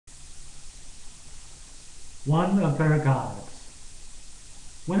one of their gods.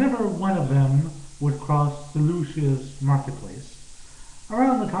 Whenever one of them would cross Seleucia's marketplace,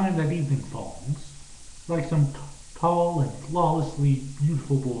 around the time that evening falls, like some tall and flawlessly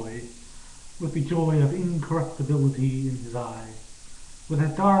beautiful boy, with the joy of incorruptibility in his eye, with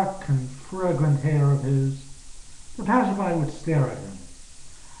that dark and fragrant hair of his, the passerby would stare at him,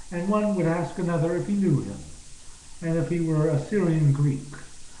 and one would ask another if he knew him, and if he were Assyrian Greek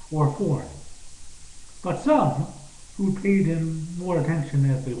or foreign. But some, who paid him more attention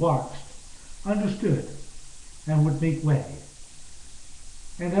as they watched, understood and would make way.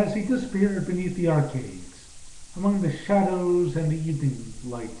 And as he disappeared beneath the arcades, among the shadows and the evening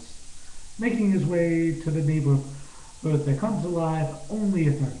lights, making his way to the neighborhood that comes alive only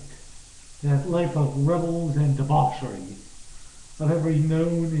at night, that life of revels and debauchery, of every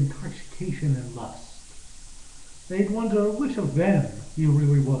known intoxication and lust, they'd wonder which of them he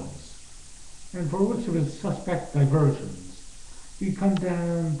really was, and for which of his suspect diversions he'd come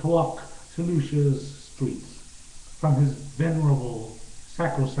down to walk Seleucia's streets from his venerable,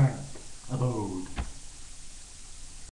 sacrosanct abode.